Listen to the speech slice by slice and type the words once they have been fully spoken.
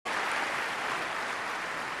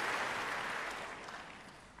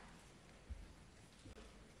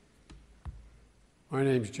My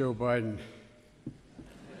name's Joe Biden.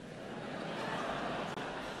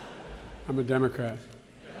 I'm a Democrat.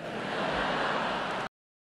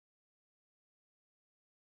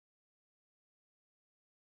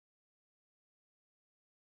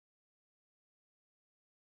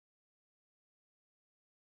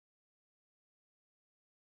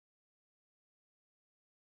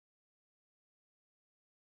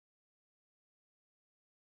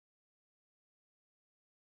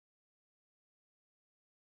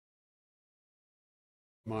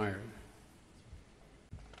 Admired.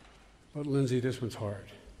 But Lindsay, this one's hard.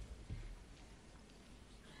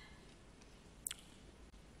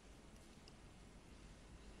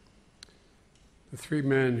 The three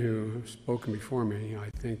men who have spoken before me, I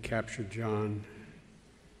think, captured John,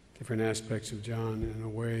 different aspects of John, in a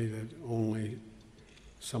way that only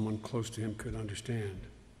someone close to him could understand.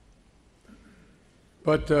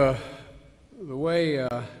 But the way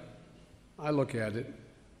I look at it,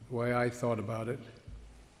 the way I thought about it,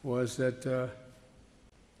 was that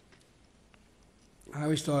I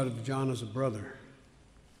always thought of John as a brother.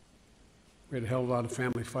 We had a hell of a lot of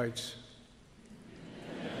family fights.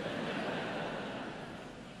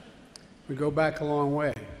 We go back a long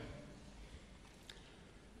way.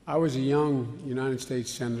 I was a young United States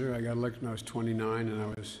Senator. I got elected when I was 29, and I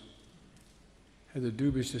had the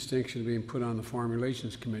dubious distinction of being put on the Foreign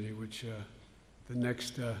Relations Committee, which the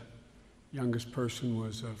next youngest person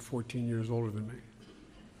was 14 years older than me.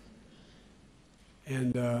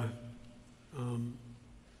 And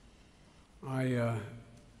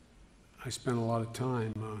I spent a lot of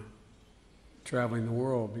time traveling the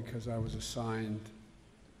world because I was assigned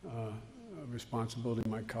a responsibility.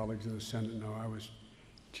 My colleagues in the Senate know I was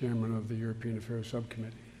chairman of the European Affairs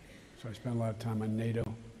Subcommittee. So I spent a lot of time on NATO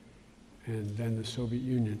and then the Soviet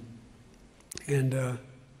Union. And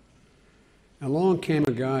along came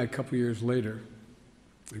a guy a couple years later,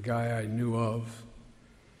 a guy I knew of,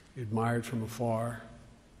 admired from afar,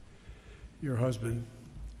 your husband,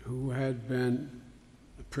 who had been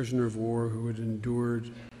a prisoner of war, who had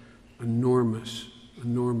endured enormous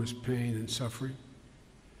pain and suffering,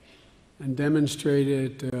 and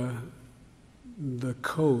demonstrated the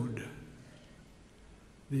code,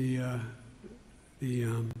 the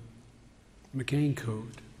McCain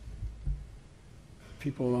code.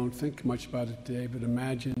 People don't think much about it today, but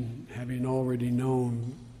imagine having already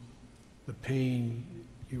known the pain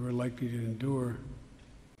you were likely to endure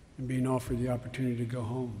and being offered the opportunity to go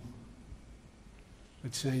home,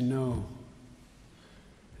 but saying no.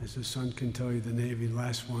 As the son can tell you, the Navy,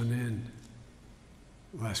 last one in,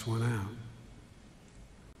 last one out.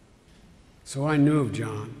 So I knew of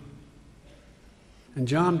John. And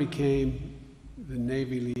John became the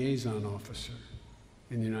Navy liaison officer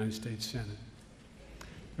in the United States Senate.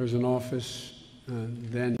 There was an office,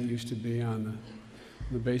 then it used to be on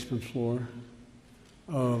the basement floor,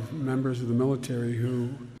 of members of the military who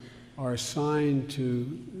are assigned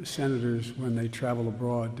to senators when they travel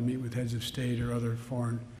abroad to meet with heads of state or other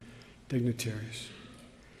foreign dignitaries.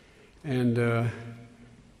 And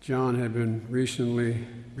John had been recently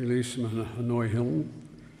released from Hanoi Hilton,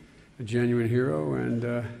 a genuine hero, and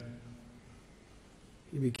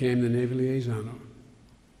he became the Navy liaison.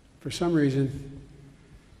 For some reason,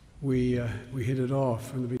 we hit it off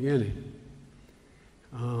from the beginning.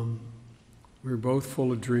 We were both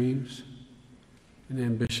full of dreams and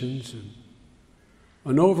ambitions and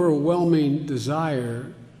an overwhelming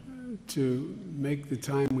desire to make the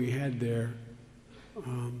time we had there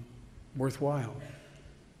worthwhile,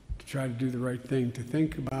 to try to do the right thing, to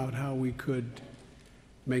think about how we could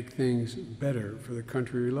make things better for the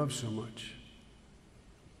country we love so much.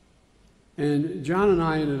 And John and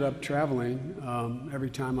I ended up traveling.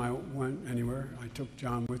 Every time I went anywhere, I took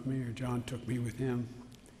John with me, or John took me with him.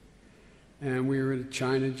 And we were to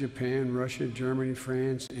China, Japan, Russia, Germany,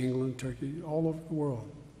 France, England, Turkey, all over the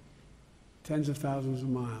world, tens of thousands of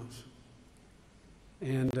miles.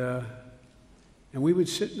 And we would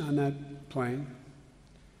sit on that plane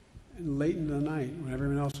and late into the night, when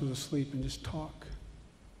everyone else was asleep, and just talk,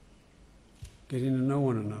 getting to know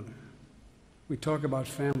one another. We talk about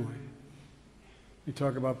family. We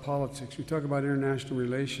talk about politics. We talk about international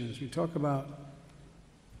relations. We talk about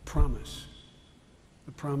promise.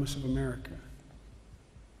 The promise of America,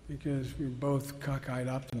 because we're both cockeyed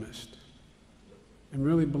optimists and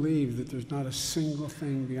really believe that there's not a single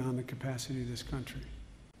thing beyond the capacity of this country.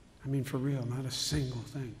 I mean, for real, not a single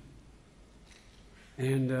thing.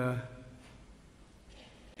 And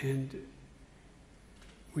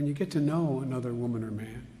when you get to know another woman or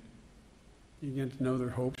man, you get to know their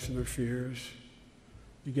hopes and their fears.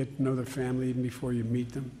 You get to know their family even before you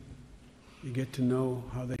meet them. You get to know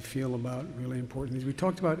how they feel about really important things. We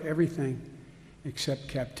talked about everything except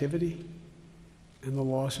captivity and the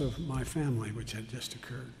loss of my family, which had just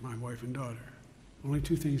occurred, my wife and daughter. Only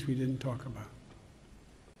two things we didn't talk about.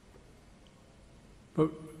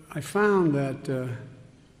 But I found that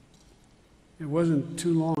it wasn't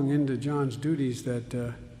too long into John's duties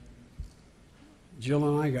that Jill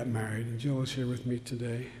and I got married, and Jill is here with me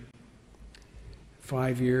today.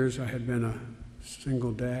 5 years I had been a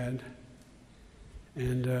single dad,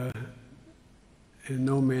 and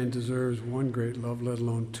no man deserves one great love, let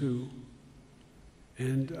alone two.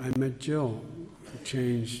 And I met Jill, who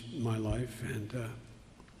changed my life,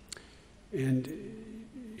 and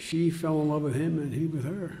she fell in love with him, and he with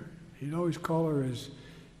her. He'd always call her,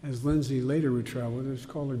 as Lindsay later would travel, he'd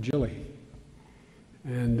call her Jilly.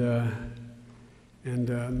 And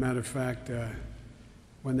matter of fact,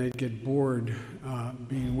 when they'd get bored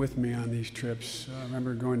being with me on these trips, I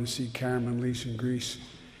remember going to see Karen and Lise in Greece,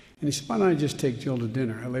 and he said, "Why don't I just take Jill to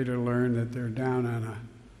dinner?" I later learned that they're down on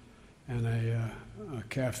a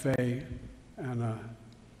cafe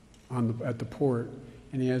at the port,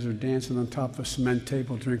 and he has her dancing on top of a cement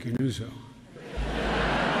table drinking ouzo.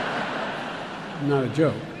 Not a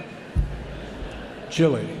joke.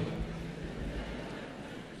 Jilly.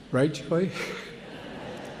 Right, Jilly?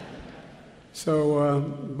 So,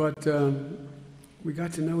 we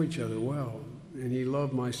got to know each other well, and he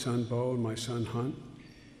loved my son Bo and my son Hunt.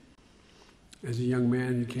 As a young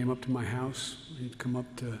man, he came up to my house. He'd come up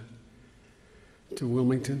to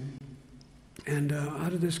Wilmington, and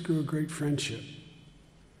out of this grew a great friendship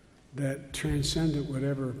that transcended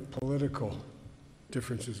whatever political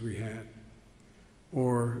differences we had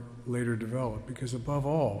or later developed, because above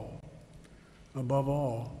all,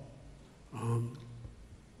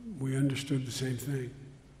 we understood the same thing.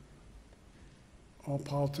 All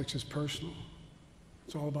politics is personal.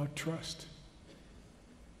 It's all about trust.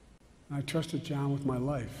 And I trusted John with my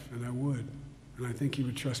life, and I would, and I think he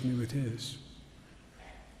would trust me with his.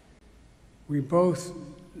 We both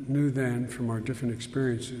knew then from our different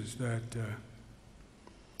experiences that,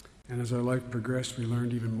 and as our life progressed, we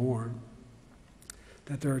learned even more,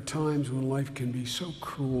 that there are times when life can be so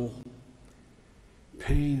cruel,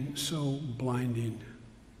 pain so blinding,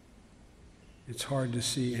 it's hard to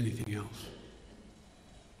see anything else.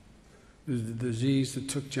 The disease that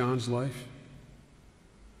took John's life,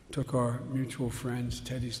 took our mutual friend's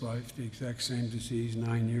Teddy's life, the exact same disease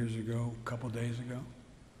 9 years ago, a couple days ago.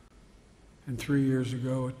 And 3 years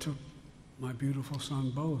ago, it took my beautiful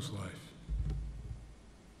son Bo's life.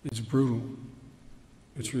 It's brutal.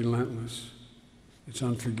 It's relentless. It's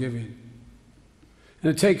unforgiving.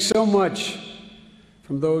 And it takes so much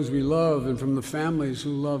from those we love and from the families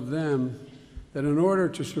who love them that in order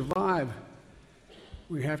to survive,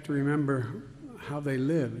 we have to remember how they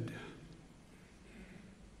lived,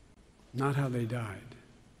 not how they died.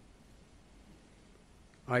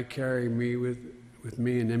 I carry with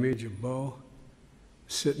me an image of Bo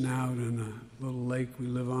sitting out on a little lake we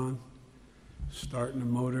live on, starting a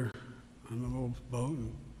motor on a little boat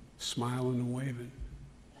and smiling and waving.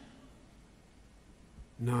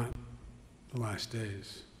 Not the last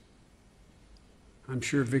days. I'm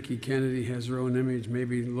sure Vicki Kennedy has her own image,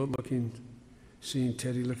 maybe seeing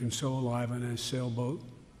Teddy looking so alive on his sailboat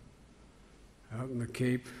out in the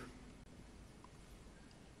Cape.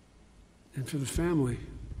 And for the family,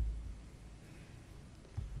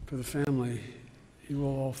 you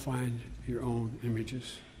will all find your own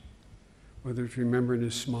images, whether it's remembering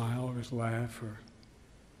his smile or his laugh or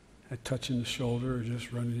a touch in the shoulder or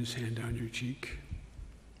just running his hand down your cheek,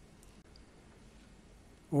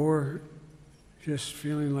 or just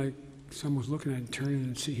feeling like someone's looking at you and turning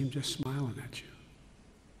and see him just smiling at you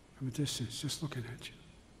from a distance, just looking at you.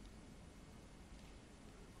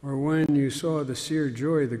 Or when you saw the seared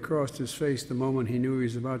joy that crossed his face the moment he knew he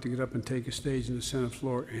was about to get up and take a stage in the Senate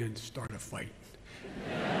floor and start a fight.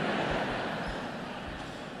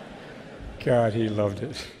 God, he loved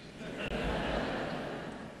it.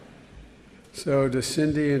 So to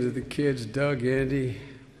Cindy and to the kids, Doug, Andy,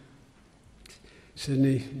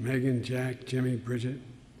 Sydney, Megan, Jack, Jimmy, Bridget,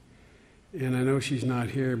 and I know she's not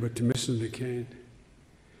here, but to Mrs. McCain,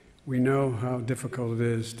 we know how difficult it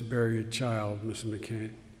is to bury a child, Mrs.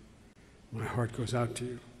 McCain. My heart goes out to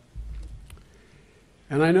you.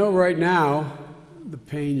 And I know right now the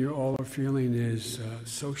pain you all are feeling is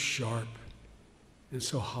so sharp and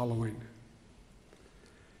so hollowing.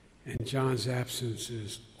 And John's absence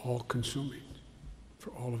is all-consuming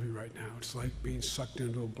for all of you right now. It's like being sucked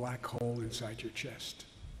into a black hole inside your chest.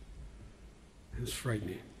 And it's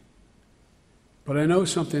frightening. But I know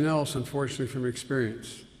something else, unfortunately, from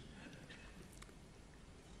experience.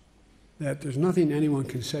 that there's nothing anyone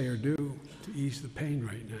can say or do to ease the pain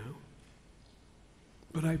right now.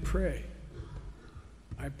 But I pray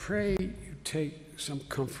you take some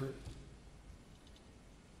comfort,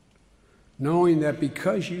 knowing that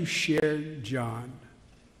because you shared John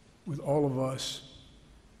with all of us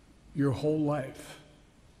your whole life,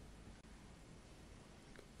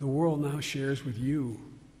 the world now shares with you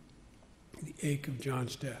the ache of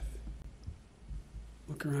John's death.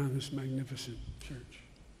 Look around this magnificent church.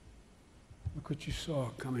 Look what you saw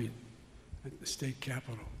coming at the state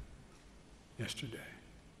capitol yesterday.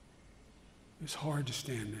 It's hard to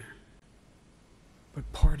stand there.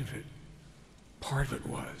 But part of it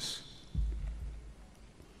was,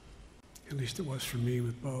 at least it was for me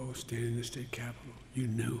with Bo standing in the state capitol. You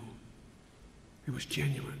knew. It was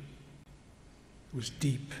genuine. It was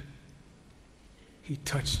deep. He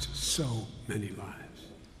touched so many lives.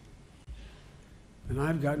 And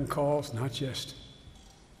I've gotten calls, not just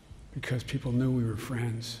because people knew we were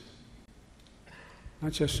friends,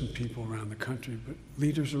 not just from people around the country, but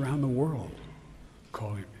leaders around the world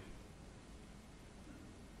calling me.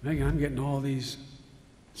 Megan, I'm getting all these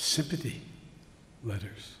sympathy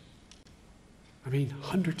letters. I mean,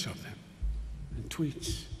 hundreds of them, and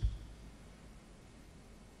tweets.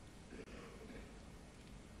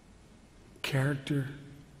 Character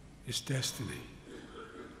is destiny.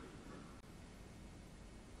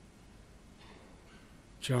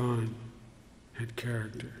 John had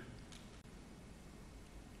character.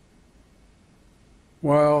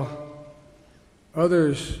 While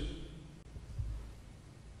others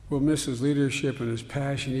will miss his leadership and his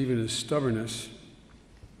passion, even his stubbornness,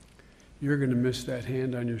 you're going to miss that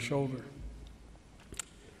hand on your shoulder.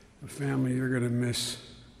 The family, you're going to miss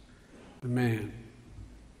the man.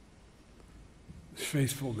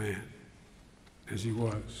 Faithful man as he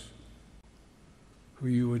was, who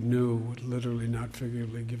you would know would literally, not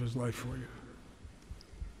figuratively, give his life for you.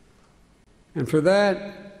 And for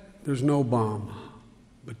that, there's no balm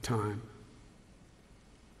but time.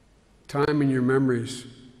 Time in your memories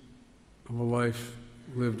of a life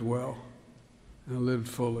lived well and lived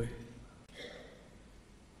fully.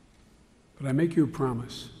 But I make you a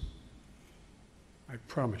promise. I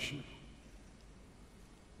promise you.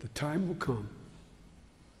 The time will come.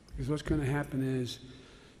 Because what's going to happen is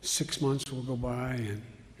 6 months will go by and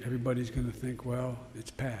everybody's going to think, well,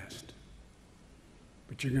 it's past.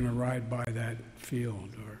 But you're going to ride by that field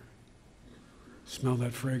or smell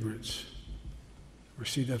that fragrance or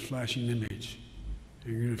see that flashing image.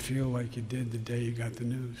 And you're going to feel like you did the day you got the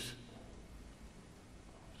news.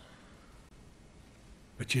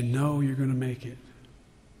 But you know you're going to make it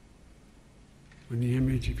when the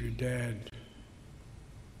image of your dad,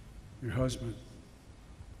 your husband,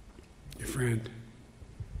 your friend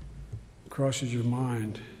crosses your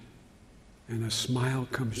mind and a smile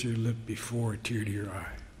comes to your lip before a tear to your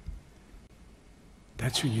eye.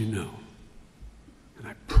 That's when you know. And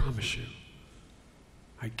I promise you,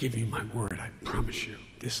 I give you my word, I promise you,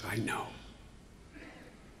 this I know.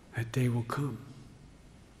 That day will come.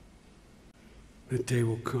 That day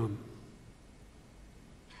will come.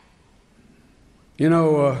 You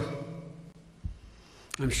know,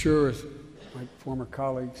 I'm sure as my former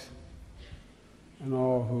colleagues and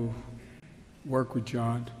all who work with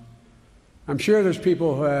John, I'm sure there's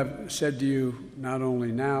people who have said to you, not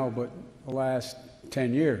only now, but the last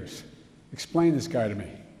 10 years, explain this guy to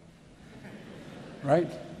me.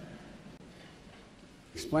 Right?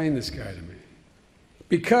 Explain this guy to me.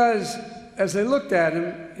 Because as they looked at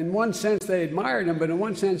him, in one sense they admired him, but in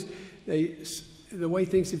one sense, the way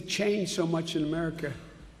things have changed so much in America,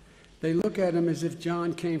 they look at him as if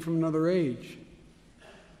John came from another age,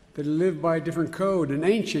 that he lived by a different code, an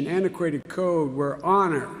ancient, antiquated code where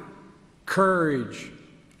honor, courage,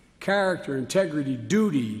 character, integrity,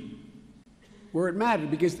 duty, where it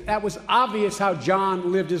mattered, because that was obvious how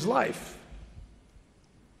John lived his life.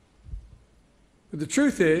 But the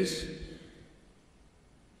truth is,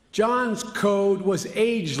 John's code was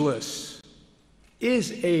ageless,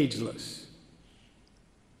 is ageless.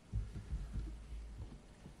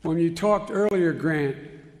 When you talked earlier, Grant,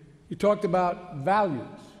 you talked about values.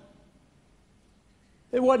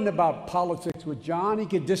 It wasn't about politics with John. He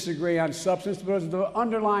could disagree on substance, but it was the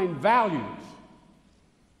underlying values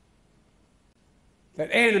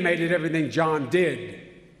that animated everything John did.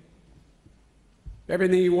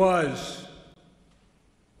 Everything he was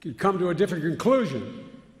could come to a different conclusion.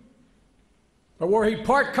 But where he'd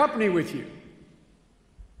part company with you,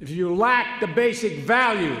 if you lacked the basic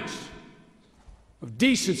values of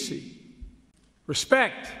decency,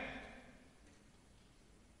 respect,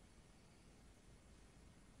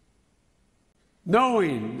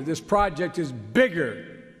 knowing that this project is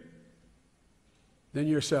bigger than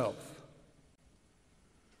yourself.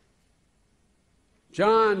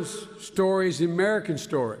 John's story is the American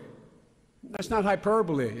story. That's not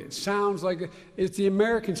hyperbole. It sounds like it's the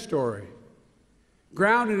American story,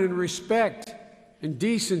 grounded in respect and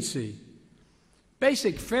decency,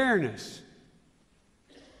 basic fairness,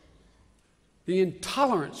 the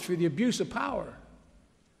intolerance for the abuse of power.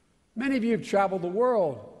 Many of you have traveled the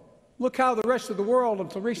world. Look how the rest of the world,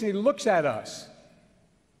 until recently, looks at us.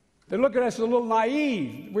 They look at us as a little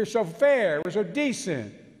naive. We're so fair. We're so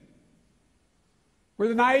decent. We're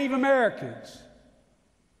the naive Americans.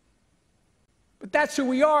 But that's who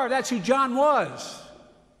we are. That's who John was.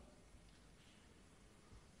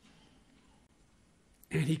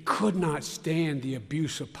 And he could not stand the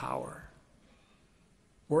abuse of power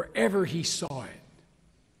wherever he saw it,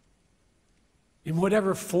 in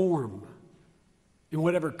whatever form, in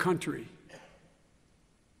whatever country.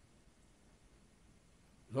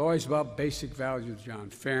 It's always about basic values, John: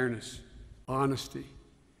 fairness, honesty,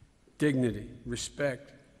 dignity,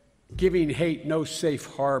 respect, giving hate no safe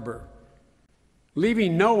harbor,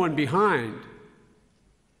 leaving no one behind,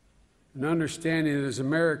 and understanding that as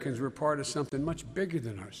Americans we're part of something much bigger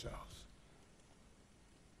than ourselves.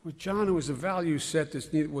 With John, it was a value set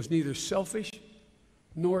that was neither selfish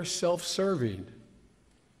nor self-serving.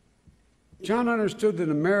 John understood that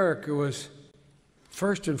America was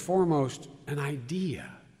first and foremost an idea,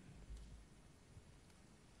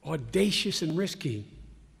 audacious and risky,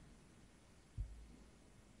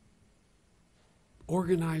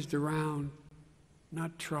 organized around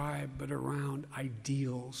not tribe, but around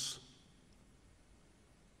ideals.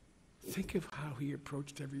 Think of how he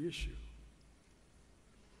approached every issue.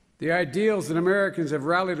 The ideals that Americans have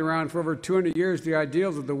rallied around for over 200 years, the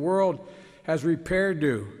ideals that the world has repaired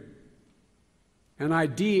to. An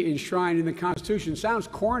idea enshrined in the Constitution. Sounds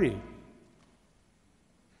corny.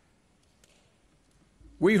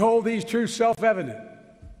 We hold these truths self-evident,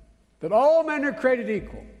 that all men are created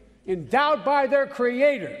equal, endowed by their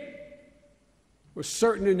Creator with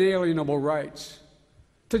certain inalienable rights.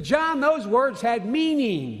 To John, those words had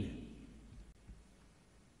meaning,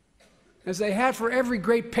 as they had for every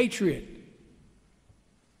great patriot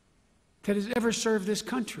that has ever served this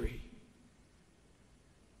country.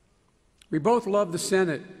 We both love the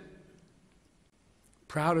Senate.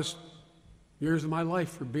 Proudest years of my life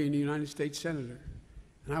for being a United States Senator.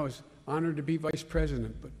 And I was honored to be Vice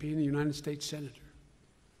President, but being a United States Senator.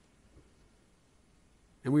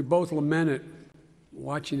 And we both lamented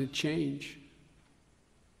watching it change.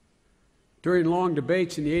 During long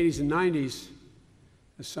debates in the 80s and 90s,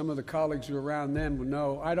 as some of the colleagues who were around then would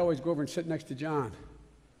know, I'd always go over and sit next to John,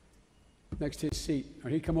 next to his seat.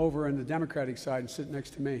 Or he'd come over on the Democratic side and sit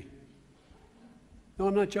next to me. No,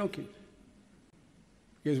 I'm not joking.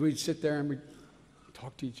 Because we'd sit there and we'd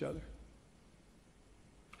talk to each other.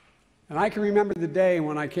 And I can remember the day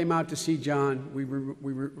when I came out to see John, we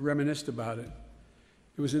reminisced about it.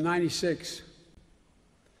 It was in '96.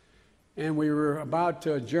 And we were about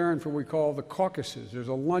to adjourn for what we call the caucuses. There's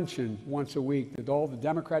a luncheon once a week that all the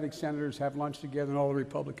Democratic senators have lunch together and all the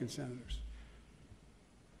Republican senators.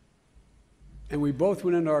 And we both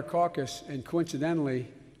went into our caucus, and coincidentally,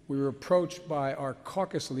 we were approached by our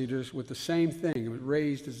caucus leaders with the same thing. It was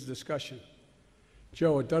raised as a discussion.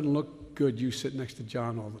 Joe, it doesn't look good you sit next to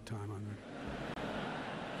John all the time on there.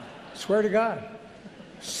 Swear to God.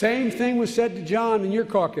 Same thing was said to John in your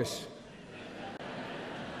caucus.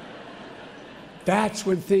 That's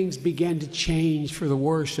when things began to change for the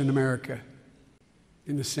worse in America,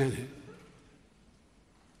 in the Senate.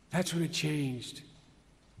 That's when it changed.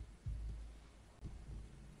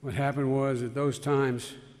 What happened was, at those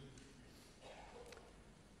times,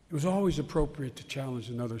 it was always appropriate to challenge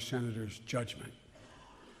another senator's judgment,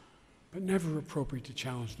 but never appropriate to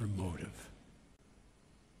challenge their motive.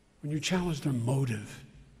 When you challenge their motive,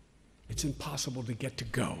 it's impossible to get to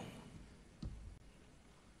go.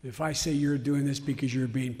 If I say you're doing this because you're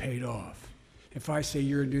being paid off, if I say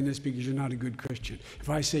you're doing this because you're not a good Christian, if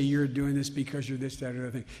I say you're doing this because you're this, that, or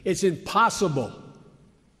other thing, it's impossible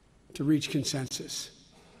to reach consensus.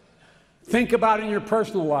 Think about it in your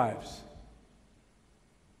personal lives.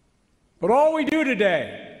 But all we do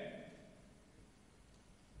today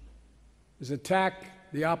is attack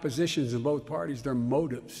the oppositions in both parties, their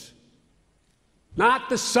motives, not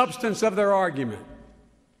the substance of their argument.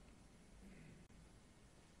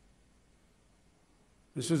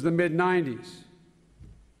 This was the mid-90s.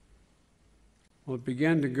 Well, it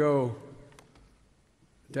began to go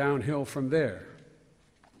downhill from there.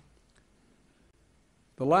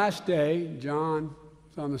 The last day, John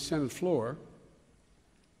was on the Senate floor.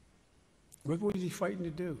 What was he fighting to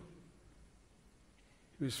do?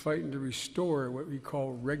 He was fighting to restore what we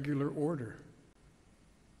call regular order,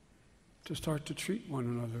 to start to treat one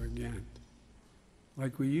another again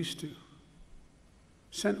like we used to.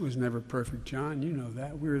 Senate was never perfect, John. You know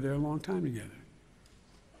that. We were there a long time together.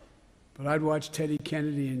 But I'd watch Teddy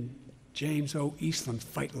Kennedy and James O. Eastland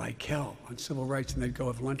fight like hell on civil rights, and they'd go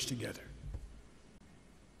have lunch together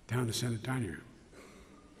down in the Senate dining room.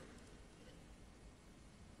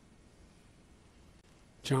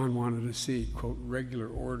 John wanted to see, quote, regular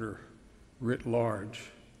order writ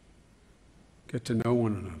large, get to know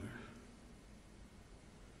one another.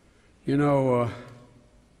 You know,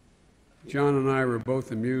 John and I were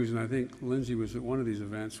both amused, and I think Lindsay was at one of these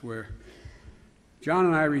events where John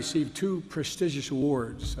and I received two prestigious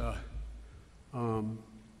awards. The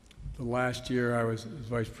last year I was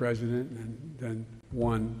vice president, and then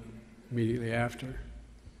one immediately after,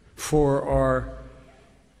 for our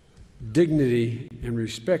dignity and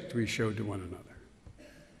respect we showed to one another.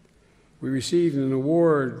 We received an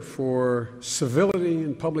award for civility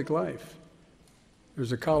in public life.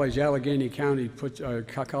 There's a college, Allegheny County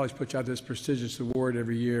college puts out this prestigious award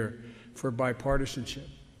every year for bipartisanship.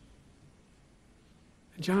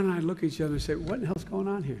 And John and I look at each other and say, what in the hell's going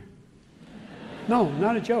on here? No,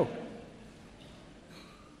 not a joke.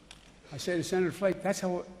 I say to Senator Flake, that's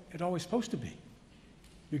how it's always supposed to be.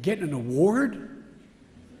 You're getting an award?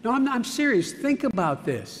 No, I'm serious. Think about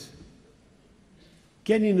this.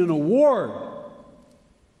 Getting an award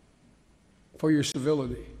for your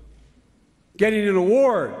civility. Getting an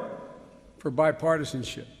award for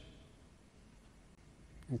bipartisanship.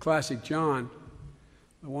 In classic John,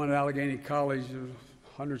 the one at Allegheny College, there were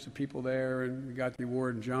hundreds of people there, and we got the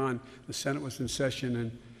award. And John, the Senate was in session,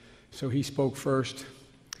 and so he spoke first.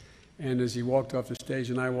 And as he walked off the stage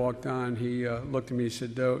and I walked on, he looked at me and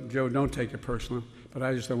said, Joe, don't take it personal, but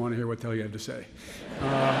I just don't want to hear what the hell you have to say.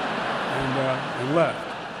 And left.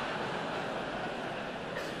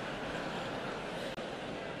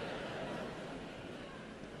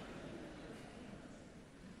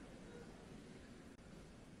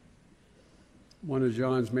 One of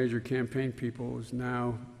John's major campaign people is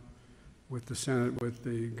now with the Senate, with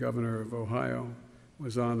the governor of Ohio,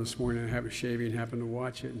 was on this morning. I happened shaving, happened to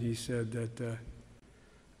watch it, and he said that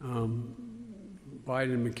Biden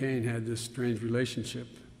and McCain had this strange relationship.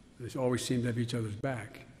 They always seemed to have each other's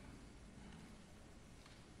back.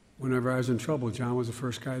 Whenever I was in trouble, John was the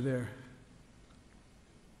first guy there.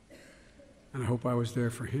 And I hope I was there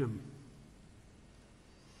for him.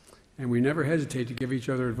 And we never hesitate to give each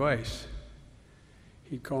other advice.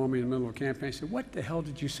 He'd call me in the middle of a campaign and say, what the hell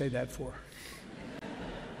did you say that for?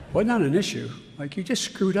 Well, not an issue. Like, you just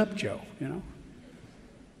screwed up, Joe, you know?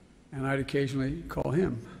 And I'd occasionally call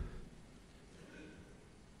him.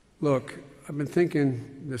 Look, I've been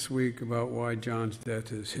thinking this week about why John's death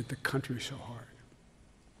has hit the country so hard.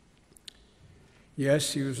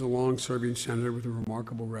 Yes, he was a long-serving senator with a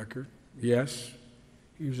remarkable record. Yes,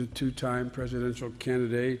 he was a two-time presidential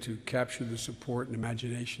candidate who captured the support and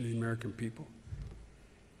imagination of the American people.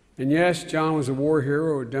 And yes, John was a war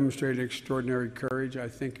hero who demonstrated extraordinary courage. I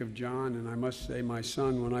think of John, and I must say my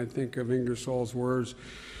son, when I think of Ingersoll's words,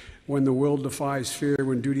 when the will defies fear,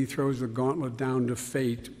 when duty throws the gauntlet down to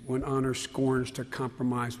fate, when honor scorns to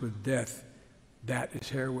compromise with death, that is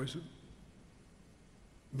heroism.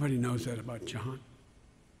 Everybody knows that about John.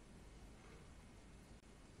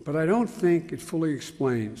 But I don't think it fully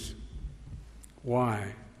explains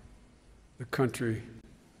why the country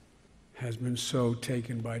has been so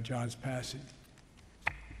taken by John's passing.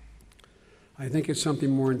 I think it's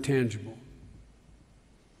something more intangible.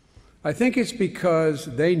 I think it's because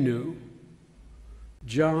they knew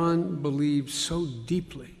John believed so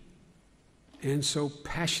deeply and so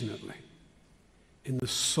passionately in the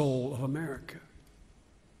soul of America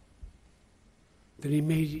that he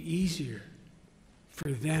made it easier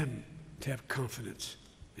for them to have confidence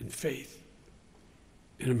and faith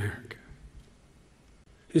in America.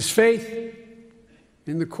 His faith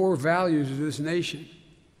in the core values of this nation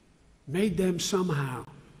made them somehow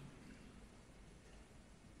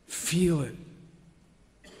feel it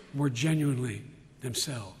more genuinely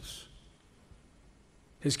themselves.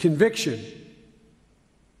 His conviction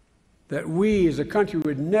that we as a country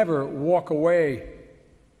would never walk away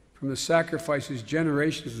from the sacrifices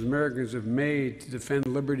generations of Americans have made to defend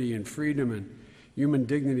liberty and freedom and human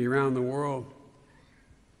dignity around the world.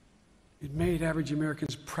 It made average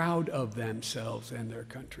Americans proud of themselves and their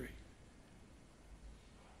country.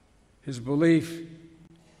 His belief,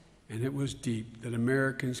 and it was deep, that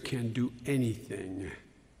Americans can do anything,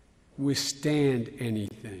 withstand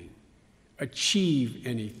anything, achieve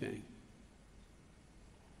anything.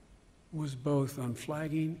 was both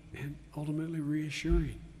unflagging and ultimately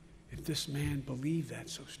reassuring, if this man believed that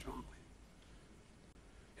so strongly.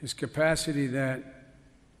 His capacity that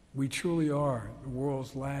we truly are the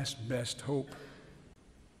world's last best hope,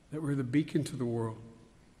 that we're the beacon to the world,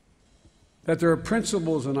 that there are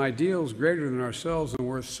principles and ideals greater than ourselves and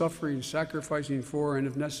worth suffering, sacrificing for, and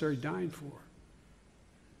if necessary, dying for.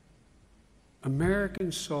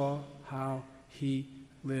 Americans saw how he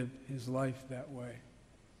lived his life that way,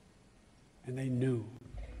 and they knew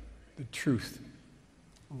the truth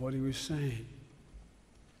of what he was saying.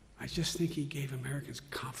 I just think he gave Americans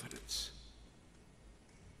confidence.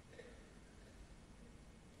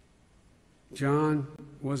 John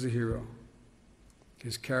was a hero.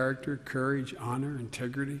 His character, courage, honor,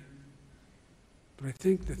 integrity. But I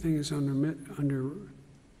think the thing that's understated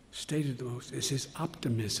the most is his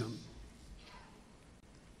optimism.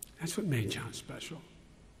 That's what made John special.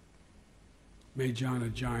 Made John a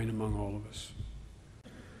giant among all of us.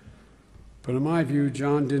 But in my view,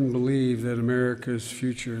 John didn't believe that America's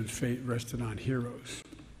future and fate rested on heroes.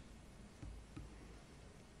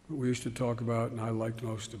 What we used to talk about, and I liked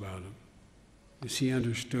most about him, is he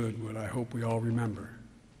understood what I hope we all remember.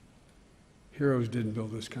 Heroes didn't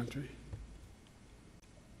build this country.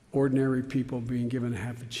 Ordinary people being given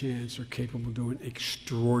half a chance are capable of doing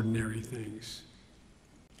extraordinary things.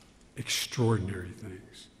 Extraordinary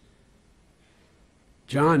things.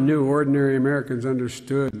 John knew ordinary Americans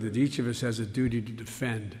understood that each of us has a duty to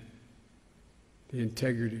defend the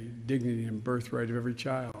integrity, dignity, and birthright of every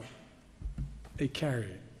child. They carry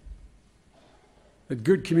it. That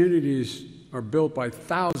good communities are built by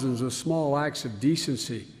thousands of small acts of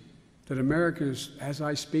decency that Americans, as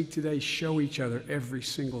I speak today, show each other every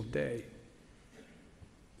single day.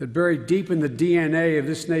 That buried deep in the DNA of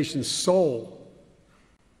this nation's soul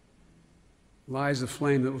lies a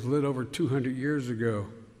flame that was lit over 200 years ago,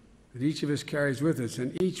 that each of us carries with us,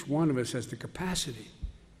 and each one of us has the capacity,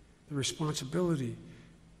 the responsibility,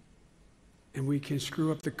 and we can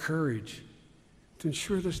screw up the courage to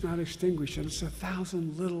ensure that's not extinguished. And it's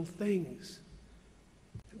 1,000 little things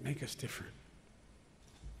that make us different.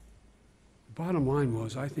 The bottom line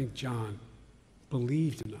was, I think John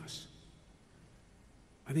believed in us.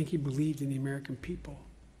 I think he believed in the American people.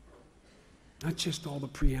 Not just all the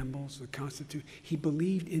preambles, the Constitution. He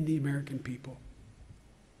believed in the American people.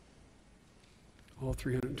 All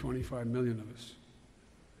 325 million of us.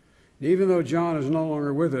 And even though John is no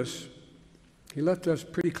longer with us, he left us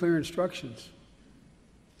pretty clear instructions.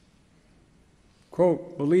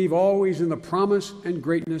 Quote, believe always in the promise and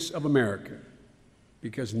greatness of America,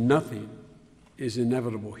 because nothing is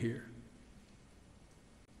inevitable here.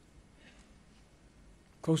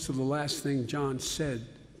 Close to the last thing John said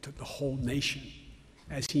to the whole nation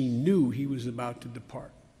as he knew he was about to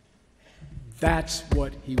depart. That's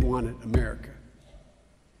what he wanted America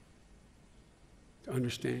to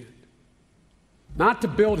understand. Not to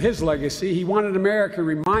build his legacy, he wanted America to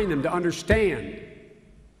remind them to understand.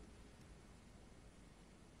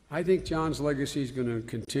 I think John's legacy is going to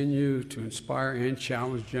continue to inspire and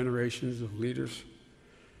challenge generations of leaders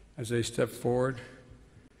as they step forward.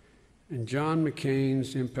 And John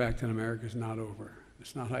McCain's impact on America is not over.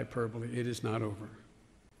 It's not hyperbole. It is not over.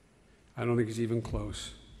 I don't think it's even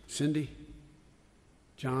close. Cindy,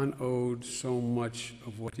 John owed so much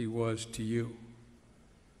of what he was to you.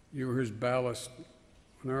 You were his ballast.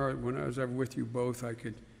 When I was ever with you both, I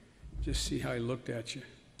could just see how he looked at you.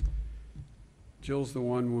 Jill's the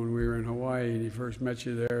one when we were in Hawaii and he first met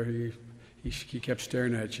you there, he kept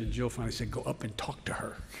staring at you, and Jill finally said, go up and talk to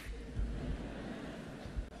her.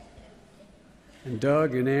 And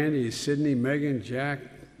Doug and Andy, Sydney, Megan, Jack,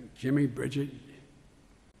 Jimmy, Bridget,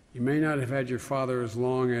 you may not have had your father as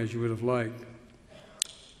long as you would have liked,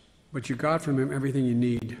 but you got from him everything you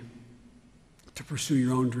need to pursue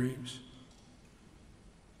your own dreams,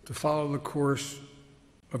 to follow the course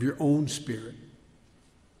of your own spirit.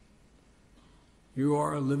 You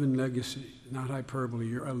are a living legacy, not hyperbole.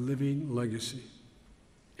 You're a living legacy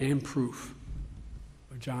and proof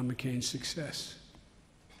of John McCain's success.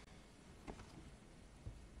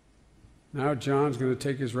 Now John's going to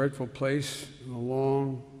take his rightful place in a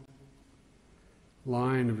long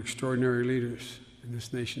line of extraordinary leaders in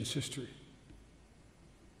this nation's history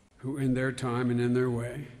who in their time and in their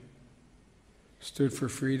way stood for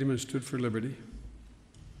freedom and stood for liberty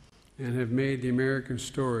and have made the American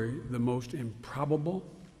story the most improbable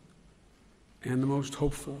and the most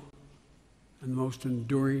hopeful and the most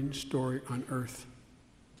enduring story on earth.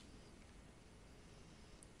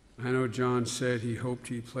 I know John said he hoped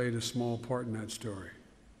he played a small part in that story.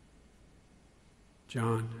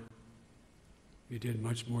 John, you did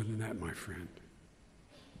much more than that, my friend.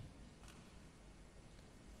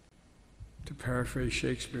 To paraphrase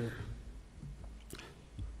Shakespeare,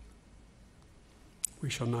 we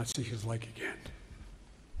shall not see his like again.